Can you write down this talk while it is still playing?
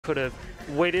could have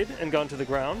waited and gone to the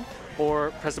ground,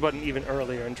 or pressed the button even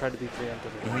earlier and tried to be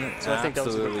preemptive. So I think that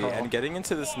was a good call. And getting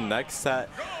into this next set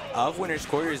of winners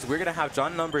quarters, we're gonna have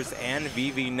John Numbers and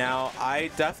Vivi now. I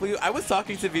was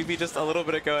talking to Vivi just a little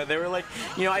bit ago, and they were like,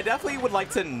 you know, I definitely would like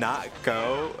to not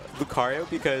go Lucario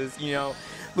because, you know,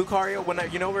 Lucario, when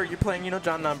where you're playing,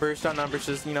 John Numbers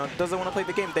just, doesn't want to play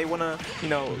the game. They want to,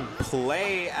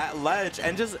 play at ledge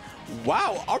and just,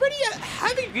 wow, already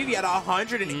having Vivi at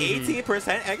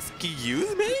 118%.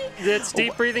 Excuse me? It's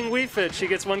deep breathing Wii Fit. She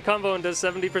gets one combo and does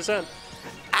 70%.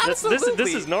 Absolutely.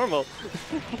 This is normal.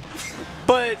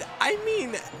 But I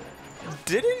mean,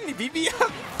 didn't Vivi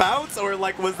have bounce, or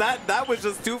like was that was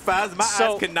just too fast? My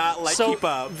eyes could not keep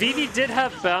up. Vivi did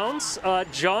have bounce.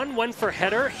 John went for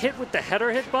header, hit with the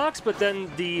header hitbox, but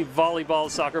then the volleyball,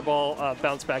 soccer ball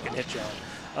bounced back and hit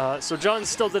John. So John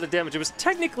still did a damage. It was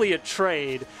technically a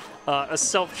trade, a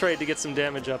self-trade to get some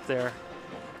damage up there.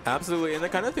 Absolutely, and the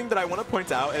kind of thing that I want to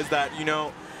point out is that,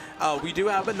 we do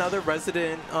have another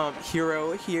resident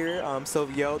hero here,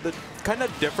 Silvio. The kind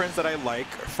of difference that I like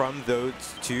from those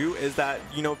two is that,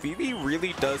 Vivi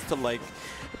really does to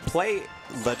play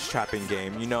ledge trapping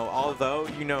game. Although,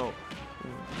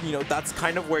 that's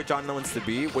kind of where John wants to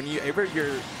be. Whenever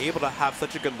you're able to have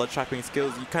such a good ledge trapping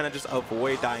skills, you kind of just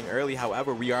avoid dying early.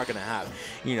 However, we are going to have,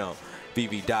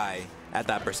 Vivi die at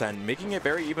that percent, making it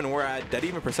very even. We're at dead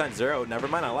even percent 0. Never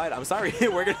mind, I lied. I'm sorry.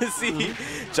 We're going to see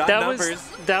John Numbers.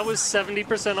 That was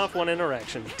 70% off one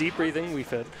interaction. Deep breathing, we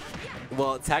fit.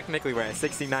 Well, technically, we're at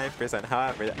 69%.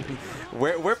 However,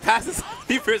 we're past the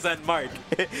 70% mark.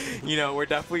 We're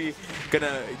definitely going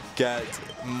to get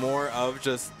more of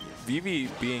just Vivi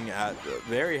being at a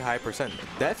very high percent.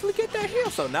 Definitely get that heal.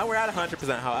 So now we're at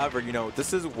 100%. However,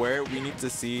 this is where we need to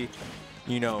see,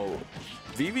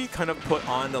 Vivi kind of put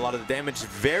on a lot of the damage.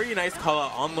 Very nice call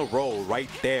out on the roll right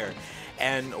there.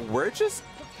 And we're just,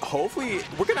 hopefully,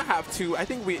 we're going to have to, I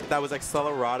think that was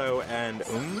Accelerado and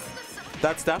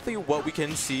That's definitely what we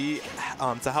can see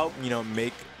to help,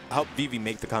 help Vivi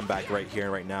make the comeback right here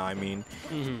and right now. I mean,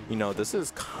 this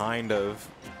is kind of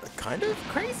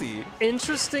crazy.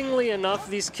 Interestingly enough,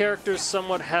 these characters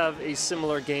somewhat have a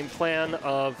similar game plan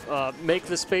of make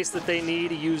the space that they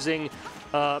need using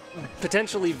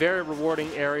potentially very rewarding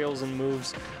aerials and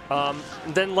moves,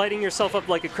 then lighting yourself up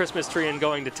like a Christmas tree and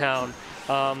going to town.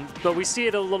 But we see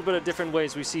it a little bit of different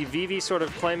ways. We see Vivi sort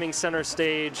of claiming center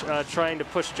stage, trying to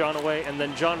push John away, and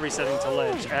then John resetting to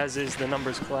ledge, as is the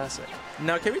Numbers classic.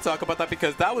 Now, can we talk about that?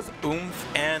 Because that was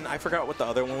and I forgot what the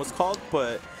other one was called,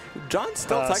 but John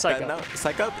still took that. No,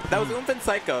 Psych Up? That was and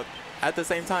Psych Up at the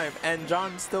same time, and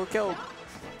John still killed,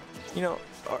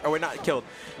 or not killed.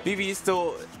 Vivi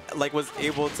still was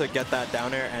able to get that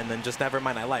down air, and then just never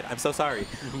mind, I lied. I'm so sorry.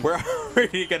 We're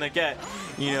already gonna get,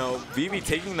 Vivi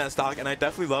taking that stock, and I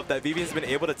definitely love that Vivi has been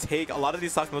able to take a lot of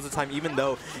these stocks most of the time, even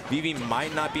though Vivi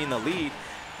might not be in the lead.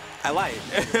 I lied.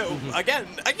 again,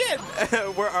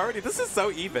 we're already, this is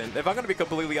so even. If I'm gonna be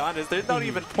completely honest, there's not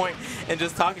even point in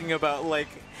just talking about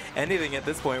anything at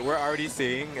this point. We're already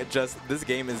seeing just this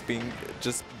game is being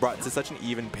just brought to such an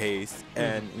even pace,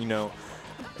 and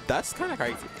that's kind of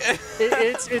crazy.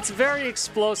 it's very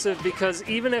explosive because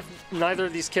even if neither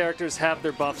of these characters have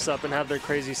their buffs up and have their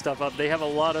crazy stuff up, they have a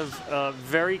lot of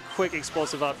very quick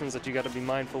explosive options that you got to be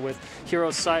mindful with.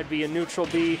 Hero's side B and neutral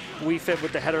B, Wii Fit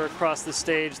with the header across the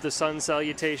stage, the sun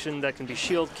salutation that can be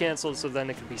shield canceled, so then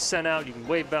it can be sent out. You can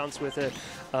wave bounce with it.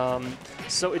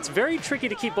 So it's very tricky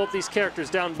to keep both these characters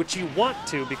down, which you want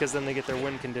to because then they get their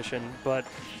win condition. But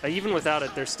even without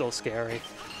it, they're still scary.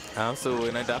 Absolutely,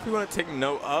 and I definitely want to take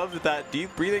note of that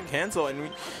deep breathing cancel, and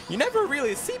you never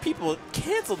really see people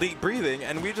cancel deep breathing,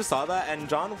 and we just saw that, and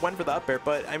John went for the up air,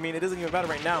 but I mean, it doesn't even matter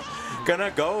right now. Gonna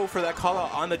go for that call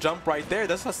out on the jump right there.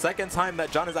 That's the second time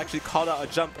that John has actually called out a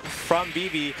jump from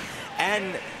Vivi,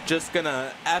 and just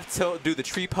gonna F-tilt, do the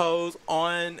tree pose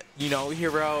on,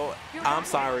 Hero. I'm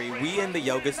sorry, we in the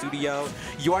yoga studio,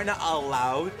 you are not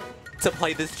allowed to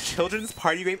play this children's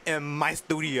party game in my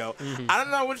studio. I don't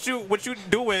know what you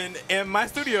doing in my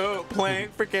studio playing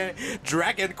freaking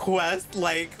Dragon Quest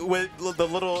with the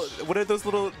little, what are those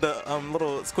little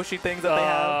little squishy things that they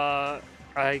have?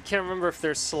 I can't remember if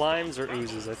they're slimes or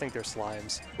oozes. I think they're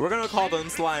slimes. We're gonna call them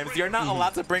slimes. You're not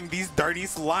allowed to bring these dirty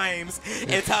slimes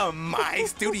into my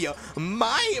studio.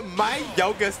 My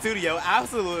yoga studio.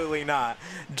 Absolutely not.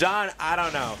 John, I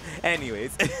don't know.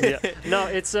 Anyways. Yeah. No,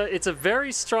 it's a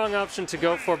very strong option to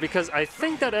go for because I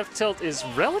think that F-tilt is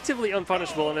relatively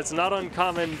unpunishable, and it's not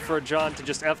uncommon for John to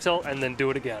just F-tilt and then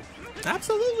do it again.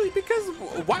 Absolutely, because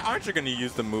why aren't you going to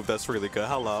use the move that's really good?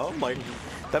 Hello?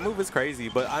 That move is crazy,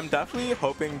 but I'm definitely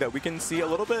hoping that we can see a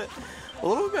little bit a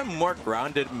little bit more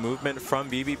grounded movement from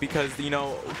Vivi because, you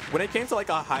know, when it came to like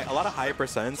a lot of high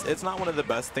percents, it's not one of the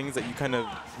best things that you kind of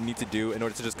need to do in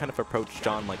order to just kind of approach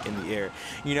John like in the air.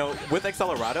 You know, with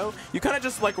Accelerado, you kind of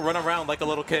just like run around like a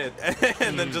little kid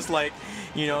and then just like,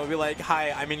 you know, be like,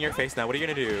 hi, I'm in your face now. What are you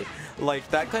going to do? Like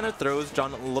that kind of throws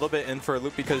John a little bit in for a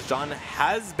loop because John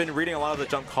has been reading a lot of the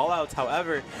jump callouts.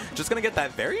 However, just going to get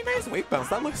that very nice wave bounce.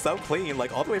 That looks so clean,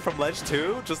 like all the way from ledge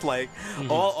 2, just like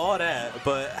all that.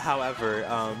 But however,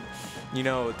 you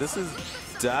know, this is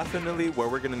definitely where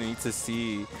we're going to need to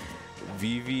see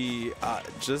Vivi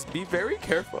just be very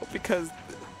careful because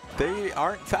they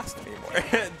aren't fast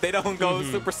anymore. They don't go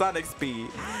supersonic speed.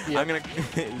 Yeah. I'm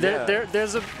gonna.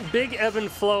 There's a big ebb and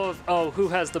flow of who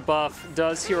has the buff?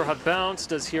 Does Hero have bounce?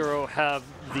 Does Hero have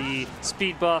the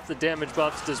speed buff, the damage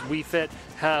buffs? Does Wii Fit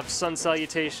have Sun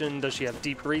Salutation? Does she have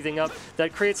deep breathing up?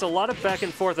 That creates a lot of back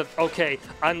and forth of, okay,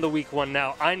 I'm the weak one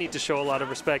now. I need to show a lot of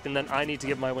respect, and then I need to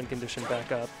get my win condition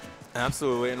back up.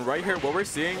 Absolutely, and right here, what we're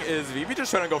seeing is Vivi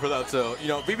just trying to go for that. So, you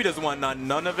know, Vivi doesn't want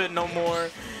none of it no more.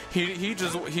 He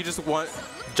just wants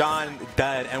John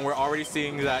dead, and we're already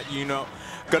seeing that, you know,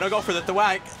 gonna go for the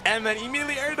thwack, and then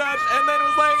immediately air dodge, and then it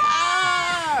was like,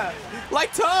 ah,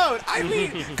 like Toad. I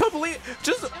mean, complete,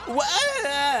 just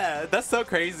that's so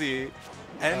crazy.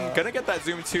 And gonna get that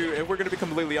zoom too. If we're gonna be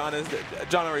completely honest,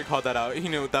 John already called that out. He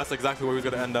knew that's exactly where he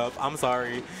was gonna end up. I'm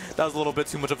sorry, that was a little bit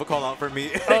too much of a call out for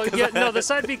me. Oh yeah, no, the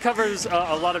side B covers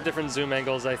a lot of different zoom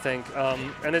angles, I think,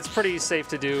 and it's pretty safe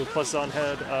to do. Plus on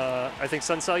head, I think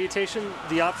Sun Salutation.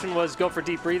 The option was go for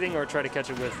deep breathing or try to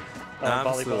catch it with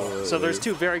volleyball. So there's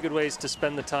two very good ways to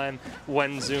spend the time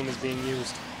when zoom is being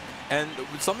used. And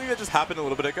something that just happened a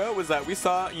little bit ago was that we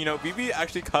saw, you know, Vivi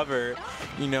actually cover,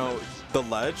 you know, the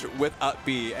ledge with up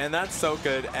B, and that's so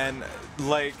good. And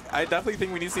like, I definitely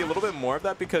think we need to see a little bit more of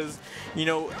that because, you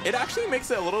know, it actually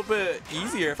makes it a little bit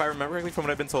easier, if I remember correctly from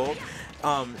what I've been told,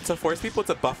 to force people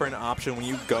to buffer an option when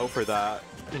you go for that,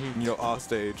 you know, off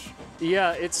stage.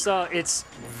 Yeah, it's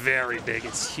very big.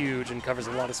 It's huge and covers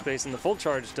a lot of space, and the full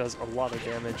charge does a lot of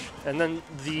damage. And then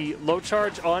the low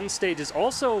charge on stage is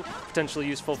also potentially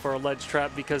useful for a ledge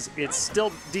trap because it's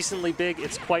still decently big.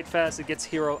 It's quite fast. It gets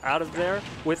Hero out of there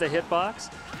with a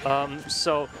hitbox.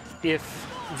 So if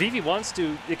Vivi wants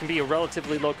to, it can be a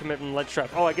relatively low commitment ledge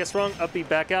trap. Oh, I guess wrong. Up B,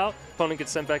 back out. Opponent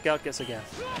gets sent back out. Guess again.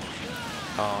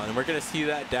 And we're going to see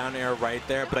that down air right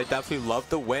there, but I definitely love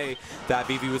the way that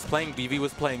Vivi was playing. Vivi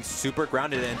was playing super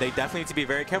grounded, and they definitely need to be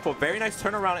very careful. Very nice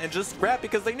turnaround and just grab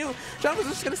because they knew John was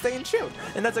just going to stay and shoot.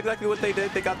 And that's exactly what they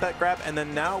did. They got that grab, and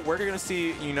then now we're going to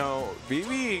see, you know,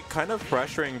 Vivi kind of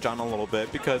pressuring John a little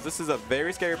bit because this is a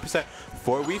very scary percent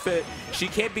for Wii Fit. She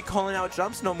can't be calling out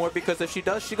jumps no more because if she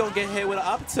does, she's going to get hit with an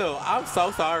up tilt. I'm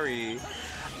so sorry.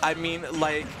 I mean,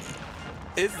 like,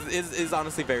 is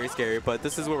honestly very scary, but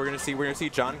this is what we're gonna see. We're gonna see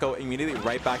John go immediately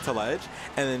right back to ledge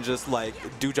and then just like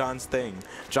do John's thing.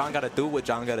 John gotta do what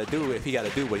John gotta do if he gotta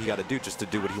do what he gotta do just to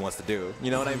do what he wants to do.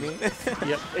 You know what I mean?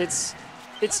 Yep.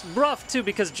 It's rough too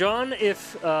because John,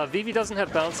 if Vivi doesn't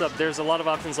have bounce up, there's a lot of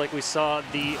options like we saw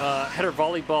the header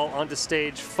volleyball onto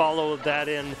stage, follow that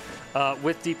in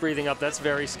with deep breathing up. That's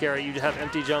very scary. You have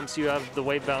empty jumps, you have the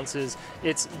wave bounces.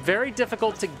 It's very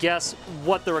difficult to guess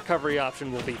what the recovery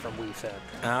option will be from Wii Fit.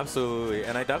 Absolutely,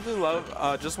 and I definitely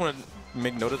love, just want to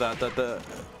make note of that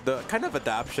the kind of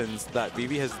adaptions that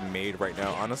Vivi has made right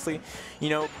now, honestly. You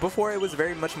know, before it was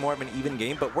very much more of an even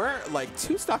game, but we're like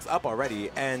 2 stocks up already,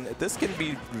 and this can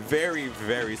be very,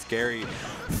 very scary.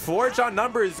 4 John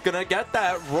Numbers gonna get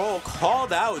that roll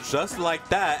called out just like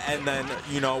that, and then,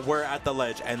 you know, we're at the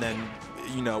ledge, and then,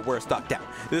 you know, we're stuck down.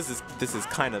 This is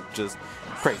kind of just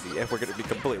crazy, if we're gonna be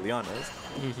completely honest.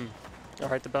 All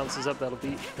right, the bounces up. That'll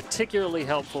be particularly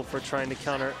helpful for trying to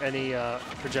counter any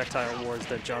projectile wars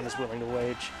that John is willing to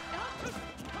wage.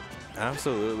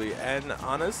 Absolutely, and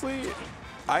honestly,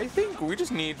 I think we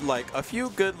just need like a few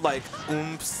good like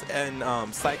oomphs and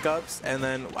psych ups, and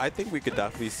then I think we could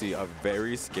definitely see a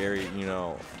very scary, you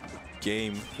know,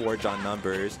 game for John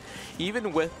Numbers,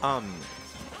 even with I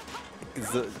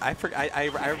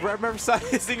remember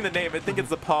seeing the name. I think it's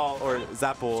the Paul or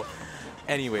Zapple.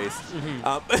 Anyways,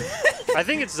 I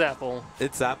think it's Zapple.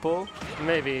 It's Zapple?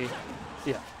 Maybe,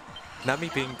 yeah. Not me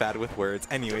being bad with words.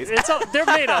 Anyways. They're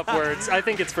made up words. I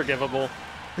think it's forgivable.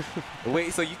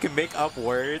 Wait, so you can make up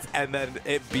words and then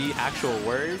it be actual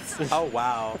words? Oh,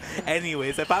 wow.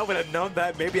 Anyways, if I would have known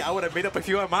that, maybe I would have made up a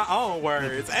few of my own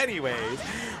words. Anyways,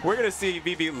 we're going to see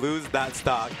Vivi lose that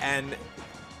stock. And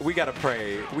we gotta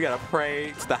pray. We gotta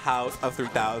pray to the house of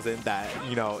 3000 that,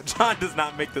 you know, John does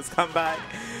not make this comeback,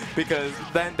 because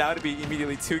then that would be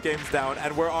immediately 2 games down,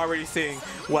 and we're already seeing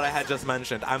what I had just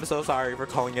mentioned. I'm so sorry for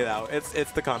calling it out.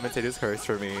 It's the commentator's curse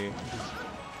for me.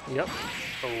 Yep.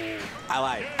 Oh. I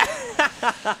lied.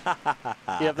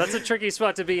 Yeah, that's a tricky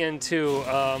spot to be in too.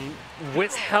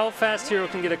 With how fast Hero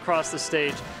can get across the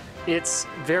stage, it's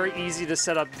very easy to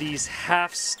set up these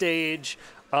half-stage,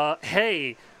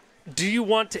 hey, do you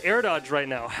want to air dodge right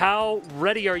now? How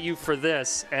ready are you for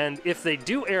this? And if they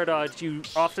do air dodge, you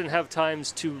often have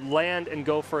times to land and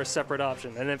go for a separate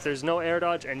option. And if there's no air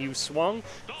dodge and you swung,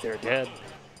 they're dead.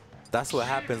 That's what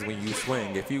happens when you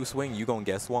swing. If you swing, you're going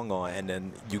to get swung on, and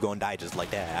then you're going to die just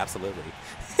like that. Absolutely.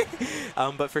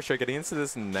 But for sure, getting into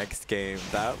this next game,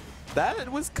 that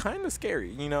was kind of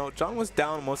scary. You know, John was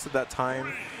down most of that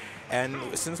time. And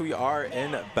since we are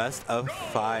in best of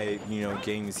 5, you know,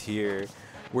 games here,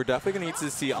 we're definitely going to need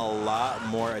to see a lot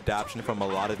more adaptation from a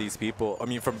lot of these people. I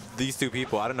mean, from these 2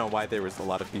 people. I don't know why there was a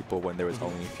lot of people when there was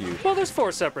only a few. Well, there's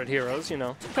 4 separate heroes, you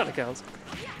know. Kind of counts.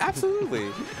 Absolutely.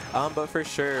 But for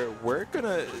sure, we're going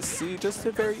to see just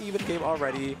a very even game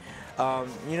already.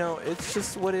 You know, it's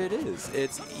just what it is.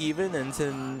 It's even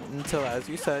until, as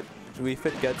you said,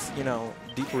 Weefit gets, you know,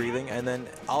 deep breathing, and then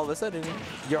all of a sudden,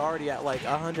 you're already at like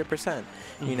 100%.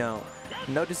 You know,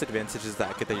 no disadvantages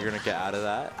that you're going to get out of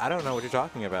that. I don't know what you're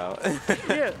talking about.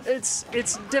 Yeah, it's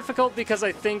difficult because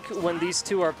I think when these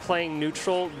 2 are playing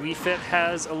neutral, Weefit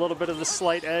has a little bit of the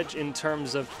slight edge in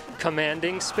terms of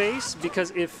commanding space,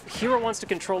 because if Hero wants to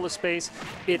control the space,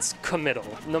 it's committal,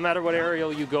 no matter what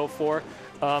aerial you go for.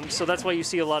 So that's why you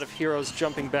see a lot of heroes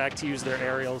jumping back to use their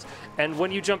aerials. And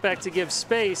when you jump back to give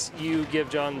space, you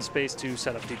give John space to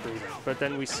set up deep breathing. But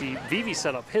then we see Vivi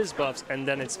set up his buffs, and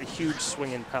then it's a huge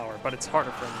swing in power. But it's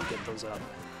harder for him to get those out.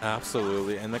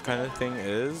 Absolutely, and the kind of thing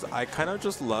is, I kind of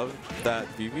just love that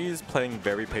Vivi is playing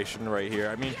very patient right here.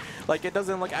 I mean, like, it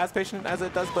doesn't look as patient as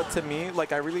it does, but to me,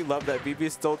 like, I really love that Vivi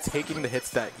is still taking the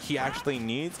hits that he actually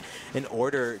needs in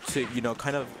order to, you know,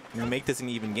 kind of make this an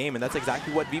even game, and that's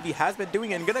exactly what Vivi has been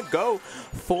doing, and gonna go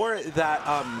for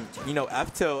that, you know,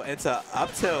 F tilt into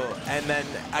up tilt, and then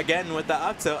again with the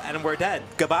up tilt, and we're dead.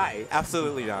 Goodbye.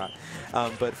 Absolutely not.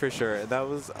 But for sure, that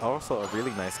was also a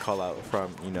really nice call out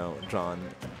from, you know, John.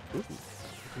 Ooh.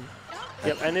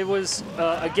 Yep, and it was,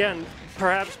 again,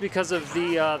 perhaps because of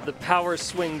the power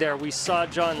swing there, we saw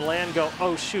John land go,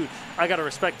 oh shoot, I gotta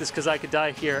respect this because I could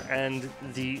die here, and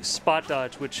the spot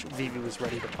dodge, which Vivi was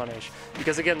ready to punish.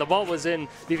 Because again, the ball was in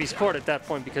Vivi's court at that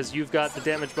point because you've got the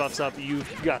damage buffs up, you've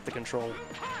got the control.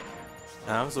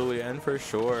 Absolutely, and for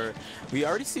sure, we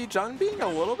already see John being a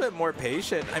little bit more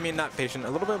patient. I mean, not patient, a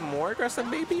little bit more aggressive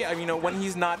maybe. I mean, you know, when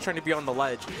he's not trying to be on the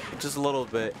ledge, just a little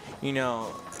bit, you know.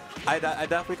 I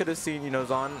definitely could have seen, you know,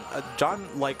 John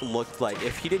like looked like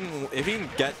if he didn't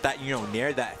get that, you know,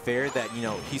 near that fair that, you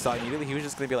know, he saw immediately, he was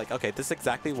just gonna be like, okay, this is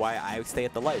exactly why I stay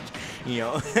at the ledge, you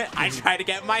know. I try to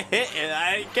get my hit and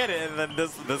I didn't get it, and then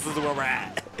this is where we're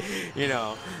at, you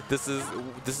know. This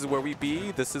is where we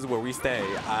be. This is where we stay.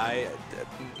 I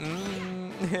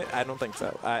don't think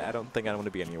so. I don't think I want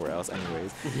to be anywhere else,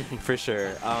 anyways, for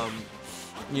sure.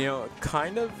 You know,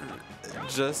 kind of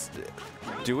just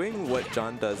doing what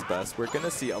John does best. We're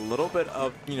gonna see a little bit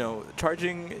of, you know,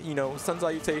 charging, you know, sun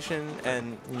salutation,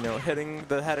 and, you know, hitting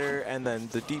the header, and then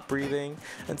the deep breathing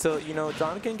until, you know,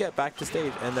 John can get back to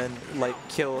stage and then like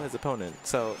kill his opponent.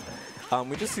 So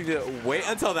we just need to wait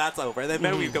until that's over, and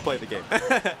then we can play the game.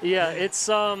 Yeah, it's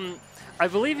I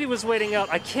believe he was waiting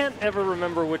out. I can't ever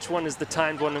remember which one is the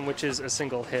timed one and which is a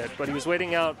single hit, but he was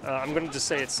waiting out. I'm going to just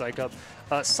say it's Psych Up.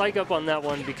 Psych Up on that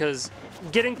one, because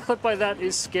getting clipped by that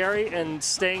is scary, and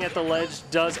staying at the ledge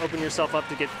does open yourself up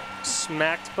to get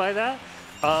smacked by that.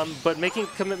 But making a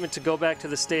commitment to go back to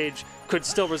the stage could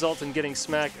still result in getting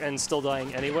smacked and still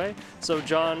dying anyway. So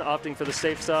John opting for the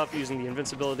safe stuff, using the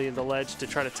invincibility of the ledge to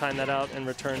try to time that out and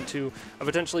return to a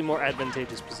potentially more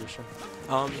advantageous position.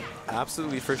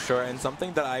 Absolutely, for sure. And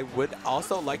something that I would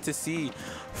also like to see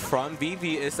from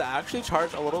Vivi is to actually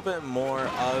charge a little bit more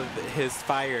of his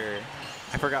fire.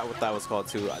 I forgot what that was called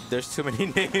too. There's too many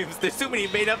names. There's too many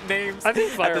made-up names. I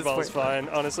think Fireball is fine.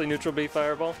 Honestly, neutral B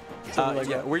Fireball. Like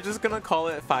yeah, we're just gonna call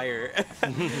it Fire,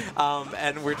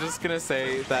 and we're just gonna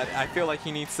say that I feel like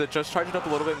he needs to just charge it up a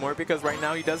little bit more, because right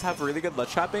now he does have really good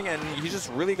ledge trapping, and he's just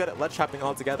really good at ledge trapping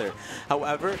altogether.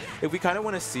 However, if we kind of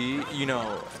want to see, you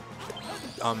know,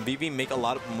 Vivi make a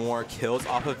lot more kills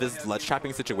off of his ledge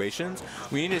trapping situations,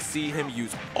 we need to see him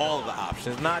use all of the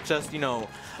options, not just, you know,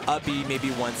 up B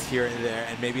maybe once here and there,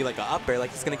 and maybe like a up air,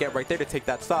 like he's going to get right there to take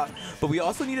that stock. But we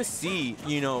also need to see,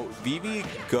 you know, Vivi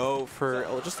go for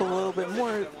just a little bit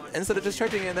more instead of just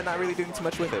charging it and then not really doing too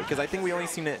much with it, because I think we only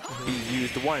seen it be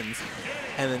used once.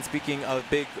 And then speaking of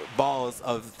big balls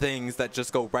of things that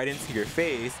just go right into your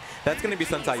face, that's going to be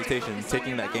Sun Salutations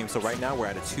taking that game. So right now we're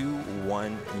at a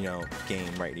 2-1, you know,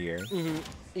 game right here. Mm-hmm.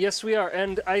 Yes, we are,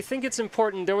 and I think it's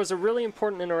important. There was a really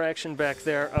important interaction back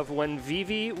there of when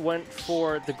Vivi went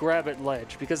for the grab at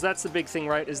ledge, because that's the big thing,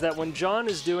 right, is that when John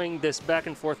is doing this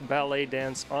back-and-forth ballet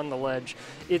dance on the ledge,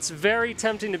 it's very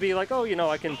tempting to be like, oh, you know,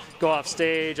 I can go off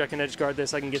stage, I can edge guard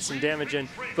this, I can get some damage in.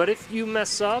 But if you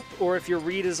mess up, or if your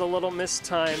read is a little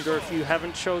mistimed, or if you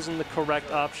haven't chosen the correct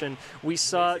option, we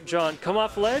saw John come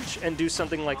off ledge and do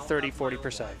something like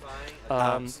 30-40%.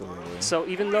 Absolutely. So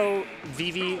even though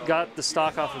Vivi got the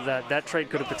stock off of that, that trade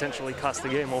could have potentially cost the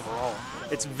game overall.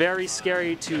 It's very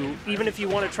scary to, even if you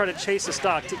want to try to chase a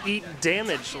stock, to eat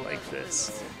damage like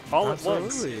this all at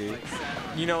once.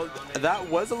 You know, that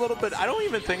was a little bit, I don't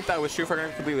even think that was true, if I'm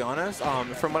being completely honest.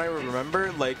 From what I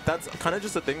remember, like, that's kind of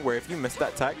just a thing where if you miss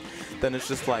that tech, then it's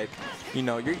just like, you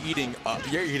know, you're eating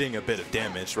a bit of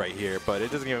damage right here, but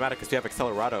it doesn't even matter because you have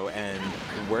Accelerado, and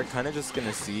we're kind of just going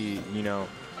to see, you know,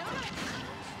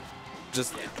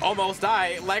 just almost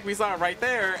die like we saw right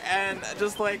there, and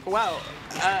just like, wow,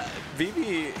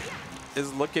 Vivi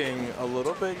is looking a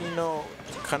little bit, you know,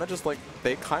 kind of just like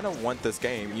they kind of want this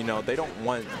game, you know, they don't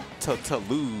want to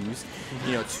lose,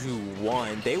 you know,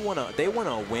 2-1. They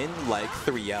wanna win like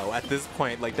 3-0 at this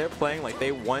point. Like they're playing like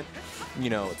they want, you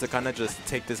know, to kind of just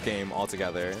take this game all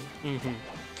together. Mm-hmm.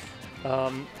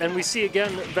 And we see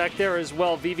again back there as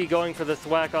well, Vivi going for the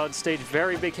thwack on stage.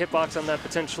 Very big hitbox on that,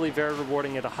 potentially very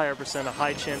rewarding at a higher percent, a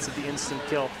high chance at the instant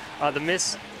kill. The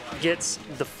miss gets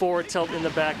the forward tilt in the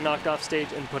back, knocked off stage,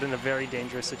 and put in a very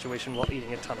dangerous situation while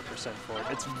eating a ton of percent for it.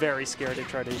 It's very scary to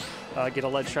try to get a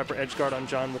ledge trap or edge guard on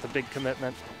John with a big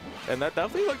commitment. And that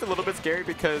definitely looked a little bit scary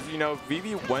because, you know,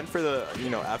 Vivi went for the,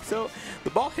 you know, F tilt. The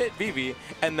ball hit Vivi,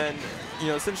 and then, you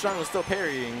know, since John was still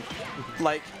parrying,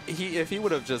 like, if he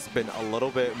would have just been a little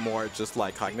bit more just,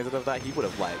 like, cognizant of that, he would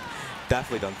have, like,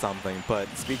 definitely done something. But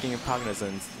speaking of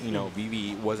cognizance, you know,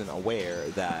 Vivi wasn't aware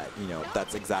that, you know,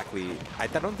 that's exactly, I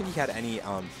don't think he had any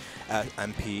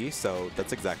MP, so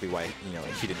that's exactly why, you know,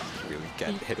 he didn't really get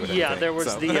hit with anything. Yeah, there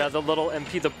was the little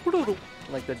MP, the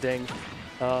like the ding.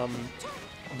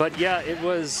 But yeah, it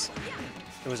was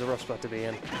a rough spot to be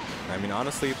in. I mean,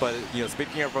 honestly, but, you know,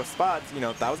 speaking of rough spots, you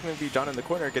know, that was going to be John in the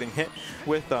corner getting hit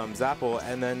with Zapple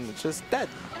and then just dead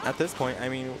at this point. I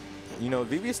mean, you know,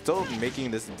 Vivi is still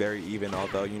making this very even,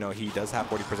 although, you know, he does have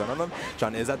 40% on them.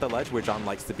 John is at the ledge where John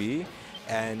likes to be.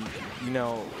 And, you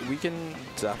know, we can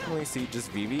definitely see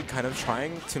just Vivi kind of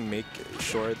trying to make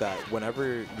sure that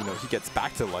whenever, you know, he gets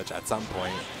back to the ledge at some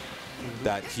point,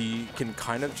 that he can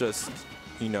kind of just,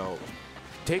 you know,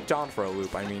 take John for a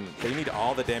loop. I mean, they need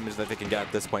all the damage that they can get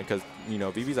at this point because, you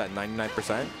know, Vivi's at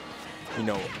 99%. You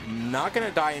know, not going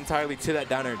to die entirely to that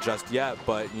downer just yet,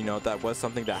 but, you know, that was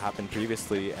something that happened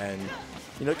previously. And,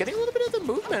 you know, getting a little bit of the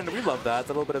movement, we love that. A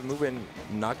little bit of movement,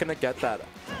 not going to get that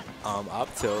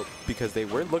up tilt because they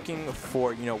were looking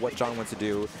for, you know, what John wants to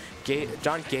do.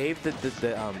 John gave the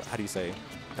how do you say?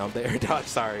 The air dodge,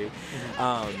 sorry.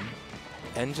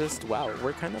 And just, wow,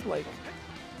 we're kind of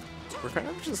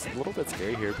just a little bit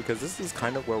scary here because this is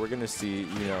kind of where we're going to see,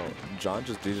 you know, John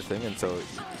just do the thing, and so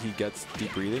he gets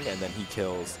deep breathing and then he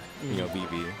kills, you know,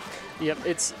 Vivi. Yep,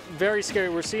 it's very scary.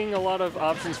 We're seeing a lot of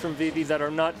options from Vivi that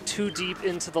are not too deep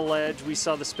into the ledge. We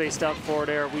saw the spaced out forward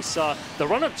air. We saw the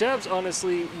run-up jabs,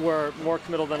 honestly, were more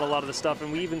committal than a lot of the stuff,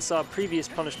 and we even saw previous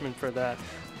punishment for that.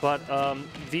 But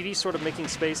Vivi sort of making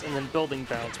space and then building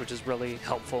bounce, which is really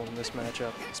helpful in this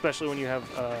matchup, especially when you have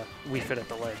Wii Fit at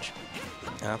the ledge.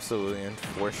 Absolutely, and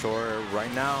for sure,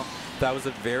 right now, that was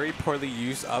a very poorly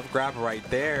used of grab right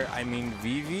there. I mean,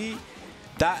 Vivi,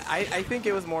 that I think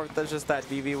it was more than just that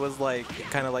Vivi was like,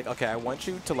 kind of like, okay, I want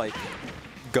you to like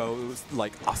go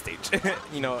like off stage,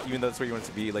 you know, even though that's where you want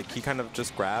to be. Like he kind of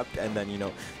just grabbed, and then, you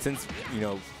know, since, you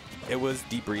know, it was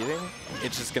deep breathing,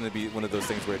 it's just gonna be one of those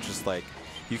things where it's just like,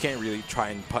 you can't really try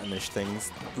and punish things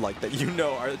like that, you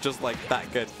know, are just like that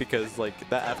good, because like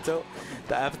the F tilt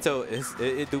is,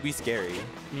 it do be scary.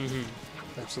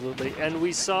 Absolutely. And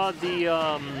we saw the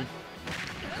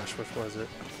gosh, which was it?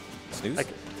 Snooze?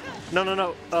 No,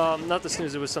 not the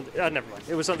snooze. It was something. Never mind.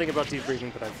 It was something about deep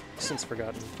breathing, but I've since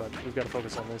forgotten. But we've got to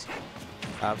focus on this.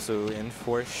 Absolutely, and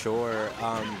for sure,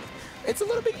 it's a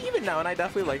little bit even now, and I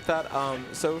definitely like that.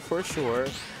 So for sure,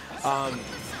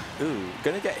 ooh,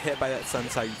 gonna get hit by that Sun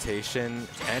Salutation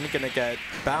and gonna get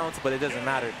bounced, but it doesn't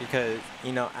matter because,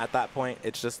 you know, at that point,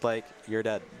 it's just like, you're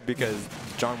dead. Because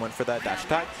John went for that dash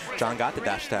attack, John got the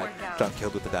dash attack, John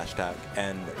killed with the dash attack,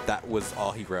 and that was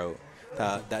all he wrote.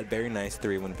 That very nice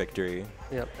 3-1 victory.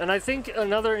 Yep, and I think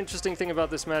another interesting thing about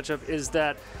this matchup is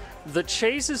that the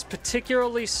chase is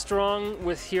particularly strong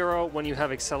with Hero when you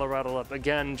have Acceleratle up.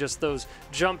 Again, just those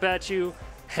jump at you.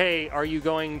 Hey, are you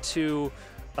going to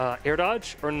air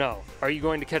dodge or no? Are you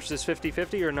going to catch this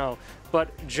 50-50 or no?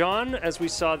 But John, as we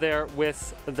saw there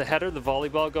with the header, the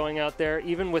volleyball going out there,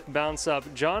 even with bounce up,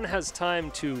 John has time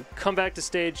to come back to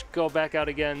stage, go back out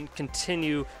again,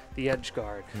 continue the edge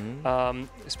guard,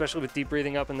 especially with deep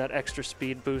breathing up and that extra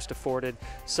speed boost afforded.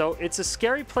 So it's a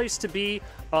scary place to be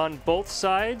on both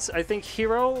sides. I think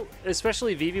Hero,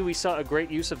 especially Vivi, we saw a great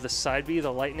use of the side B,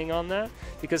 the lightning on that,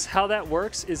 because how that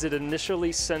works is it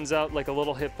initially sends out like a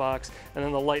little hitbox, and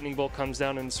then the lightning bolt comes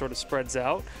down and sort of spreads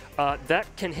out. That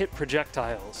can hit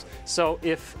projectiles. So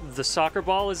if the soccer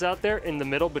ball is out there in the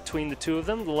middle between the two of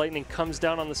them, the lightning comes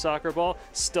down on the soccer ball,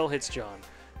 still hits John.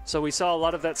 So we saw a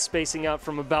lot of that spacing out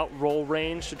from about roll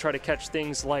range to try to catch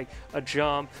things like a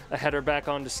jump, a header back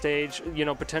onto stage, you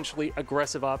know, potentially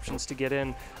aggressive options to get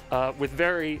in with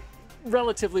very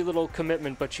relatively little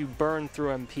commitment, but you burn through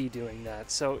MP doing that.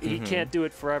 So he can't do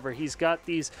it forever. He's got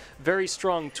these very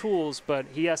strong tools, but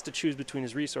he has to choose between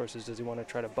his resources. Does he want to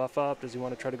try to buff up? Does he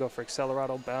want to try to go for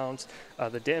Acceleratle bounce,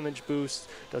 the damage boost?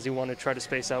 Does he want to try to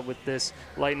space out with this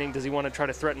lightning? Does he want to try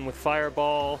to threaten with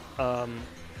fireball?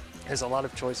 There's a lot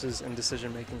of choices and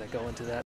decision making that go into that.